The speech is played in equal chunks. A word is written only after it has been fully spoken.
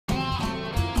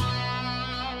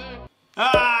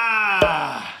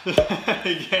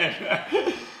Again.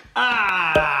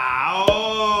 Oh.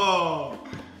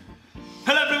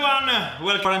 Hello everyone,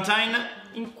 welcome quarantine.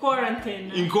 In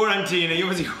quarantine. In quarantine, you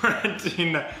was in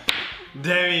quarantine.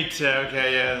 Damn it,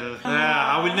 okay, yeah.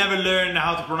 I will never learn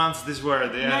how to pronounce this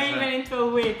word. Yes. Not even in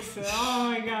 12 weeks, oh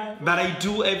my god. But I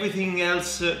do everything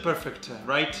else perfect,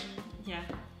 right? Yeah.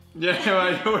 Yeah,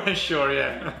 well, you weren't sure,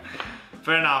 yeah.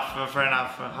 Fair enough, fair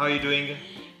enough. How are you doing?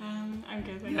 I'm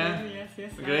good, Yeah?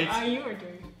 yes. Great. How are you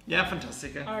doing? Yeah,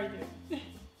 fantastic. How are you?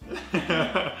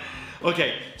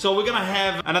 Okay, so we're gonna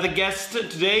have another guest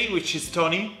today, which is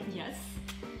Tony. Yes.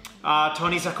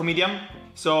 Tony's a comedian,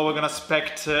 so we're gonna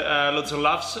expect lots of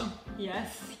laughs.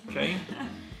 Yes. Okay.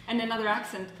 And another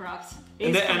accent, perhaps.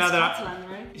 And He's from another... Scotland,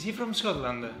 right? Is he from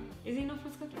Scotland? Is he not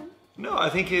from Scotland? No, I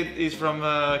think he's from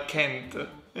Kent.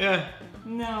 Yeah.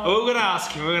 No. Oh, we're gonna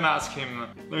ask him,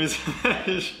 Let me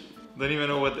see. Don't even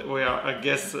know where our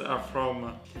guests are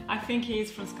from. I think he is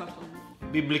from Scotland.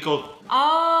 Biblical.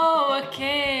 Oh,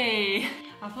 okay.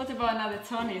 I thought about another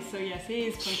Tony, so yes, he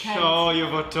is from Kent. Oh, you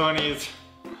got Tony's.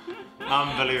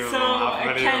 Unbelievable. So, a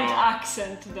unbelievable. Kent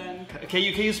accent then. Can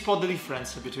you spot the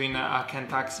difference between a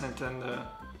Kent accent and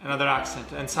another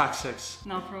accent and Sussex?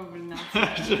 No, probably not.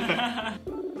 I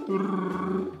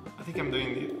think I'm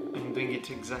doing it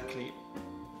exactly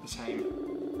the same.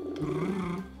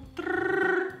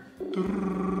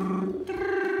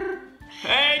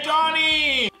 Hey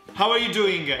Tony! How are you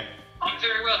doing? I'm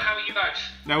very well, how are you both?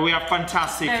 No, we are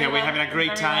fantastic. Very We're well, having a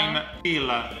great very time.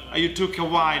 You took a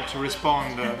while to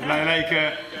respond.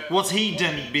 What's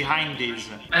hidden behind this?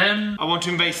 I want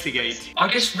to investigate. I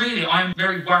guess really I'm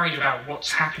very worried about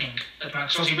what's happening.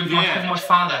 Because with my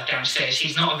father downstairs,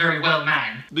 he's not a very well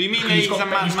man. Do you mean He's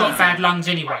got bad lungs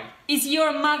anyway. Is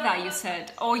your mother, you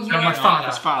said? Or your... No, my father.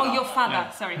 His father. Oh, your father,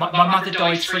 Yeah. sorry. My mother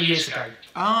died 3 years ago.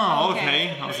 Oh,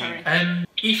 okay. Sorry.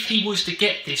 If he was to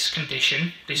get this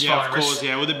condition, this Yeah, virus, of course,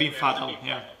 yeah, it would have been fatal,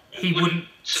 yeah. he wouldn't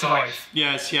survive.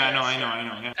 Yes, yeah, I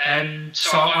know, yeah.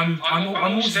 So I'm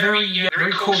always very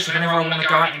cautious whenever I want to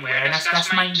go out anywhere, and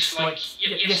that's made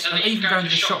yes, even going to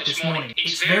the shop this morning,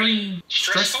 it's very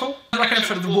stressful. Like an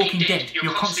episode of The Walking Dead,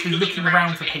 you're constantly looking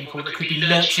around for people that could be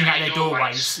lurching out their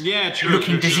doorways, Yeah, true.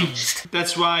 looking true. diseased.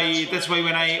 That's why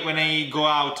when I go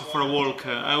out for a walk,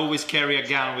 I always carry a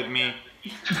gun with me.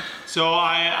 So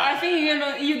I think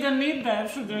you don't need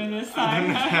that during this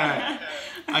time.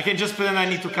 I can just pretend I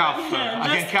need to cough. I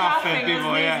can Just cough coughing and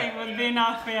people, yeah. would be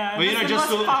enough, yeah. But you know, That's the just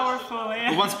most to, powerful, yeah.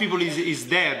 but once people is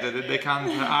dead, they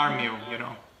can't harm you, you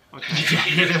know. Okay.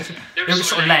 They're just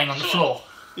sort of laying on the floor.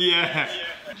 Yeah.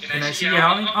 You know, so yeah,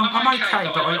 I'm okay,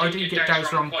 but I do get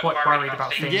days where I'm quite worried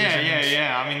about things.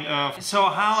 Yeah. I mean, so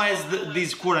how has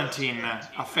this quarantine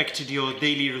affected your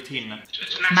daily routine?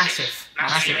 Massive.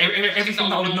 Everything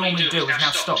that I would normally do is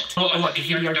now stopped. Like the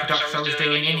video production I was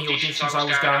doing, any auditions I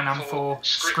was going on for,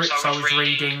 scripts I was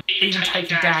reading, even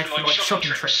taking Dad for like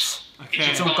shopping trips.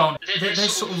 Okay. It's all gone.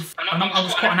 There's sort of, and I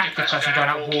was quite an active person, going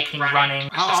out walking, running.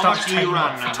 How Started much do you taking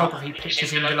run like now? photography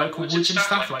pictures in the local woods and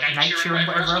stuff, like nature and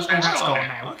whatever else. All that's gone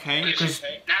now. Okay. Because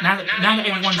now that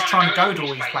everyone's trying to go to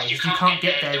all these places, you can't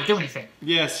get there to do anything.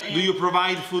 Yes. Do you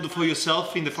provide food for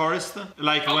yourself in the forest?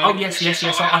 Like when? Oh yes.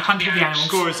 I hunt all the animals.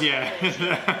 Of course, yeah.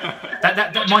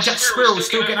 My Jack squirrel is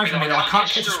still getting over me though. I can't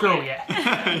catch a squirrel yet.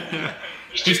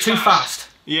 He's too fast.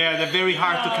 Yeah, they're very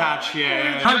hard to catch,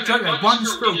 yeah. No joke though, one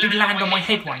squirrel did land on my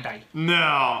head one day.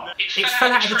 No. It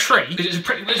fell out of the tree. It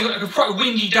was quite a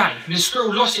windy day, and the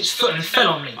squirrel lost its foot and fell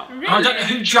on me. And I don't know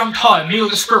who jumped higher, me or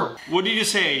the squirrel. What did you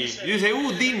say? You say,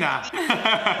 ooh, Dina.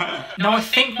 No, I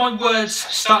think my words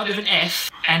started with an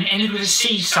F and ended with a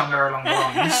C somewhere along the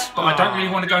lines, but I don't really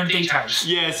want to go into details.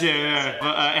 Yes,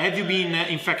 yeah. Have you been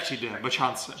infected by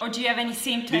chance? Or do you have any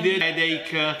symptoms? Did you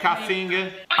headache, coughing?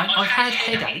 I've had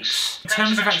headaches. In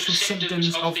terms of actual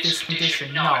symptoms of this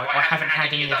condition, no, I haven't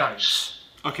had any of those.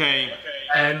 Okay.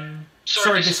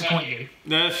 Sorry to disappoint you.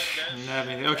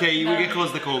 Okay, we can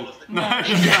close the call.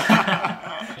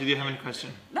 Did you have any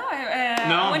question? No,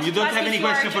 No, you don't have any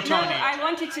question for Tony. No, I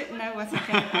wanted to. No, it's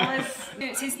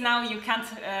okay. Since now you can't,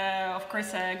 of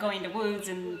course, go in the woods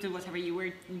and do whatever you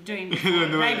were doing before,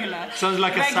 regular. Sounds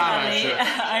like a savage.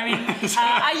 I mean,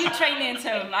 are you training at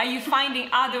home? Are you finding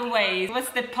other ways? What's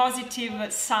the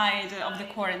positive side of the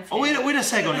quarantine? Oh, wait a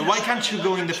second. Why can't you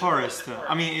go in the forest?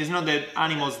 I mean, it's not that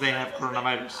animals, they have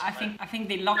coronavirus. I think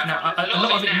they locked No, a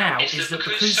lot of it now is that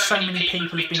because so many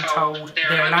people have been told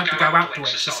they're allowed to go out to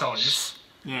exercise,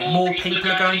 more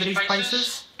people are going to these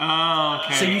places. Oh,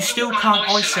 okay. So you still can't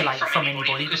isolate from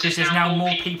anybody because there's now more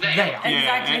people there.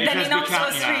 Exactly. Then in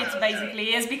Oxford Street, basically,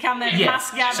 it has become a mass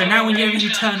gathering. So now when you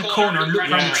turn a corner and look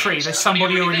around the tree, there's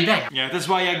somebody already there. Yeah, that's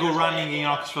why I go running in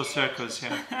Oxford Circus.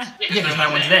 Yeah, because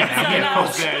no one's there now. Yeah, of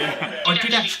course. Yeah. I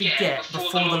did actually get,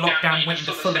 before the lockdown went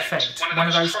into full effect, one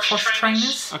of those cross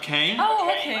trainers. Okay. Oh,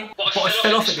 okay. But I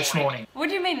fell off it this morning. What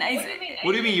do you mean?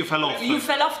 What do you mean you fell off? You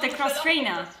fell off the cross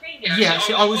trainer? Yeah,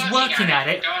 see, I was working at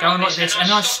it, going like this,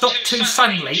 and I stopped too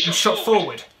suddenly and shot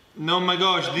forward. No, my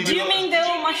gosh, did Do you mean the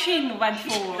whole machine went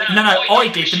forward? No, I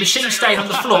did. The machine stayed on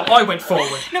the floor, I went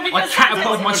forward. No, I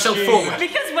catapulted myself forward.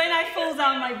 Because when I fall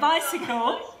down my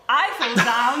bicycle, I fall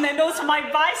down, and also my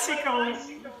bicycle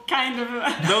kind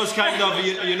of... Those kind of,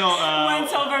 you know...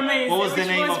 went over me, what was the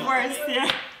name was of... worse, yeah.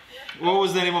 What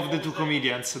was the name of the two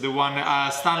comedians? The one,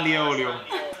 Stanley Olio.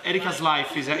 Erica's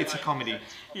life it's a comedy.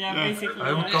 Yeah, basically.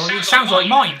 Oh god, it sounds like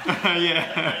mine.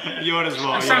 Yeah, yours as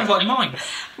well. It sounds like mine.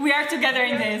 We are together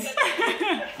in this.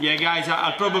 Yeah, guys,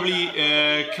 I'll probably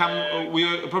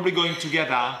we're probably going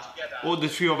together, all the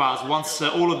three of us, once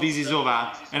all of this is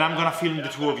over, and I'm gonna film the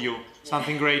two of you.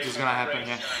 Something great is gonna happen.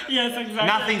 Yeah. Yes, exactly.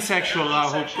 Nothing sexual, I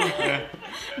hope. Yeah.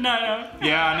 No.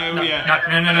 Yeah, I know. No.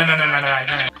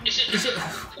 Is it?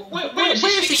 Where is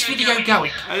this video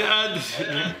going?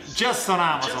 Just on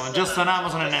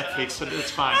Amazon and Netflix, so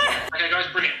it's fine. Okay, guys,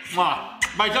 brilliant.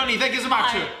 Bye, Tony. Thank you so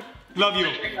much. Bye. Love you.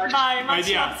 Bye. Much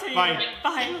dear. love to you. Bye.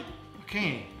 Bye.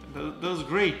 Okay, that was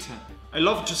great. I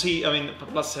love to see. I mean,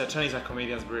 plus Chinese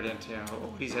comedians, brilliant. Yeah,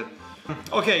 what he said.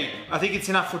 Okay, I think it's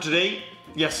enough for today.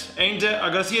 Yes, and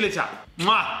I'm gonna see you later.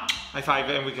 Mwah! High five,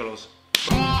 and we close.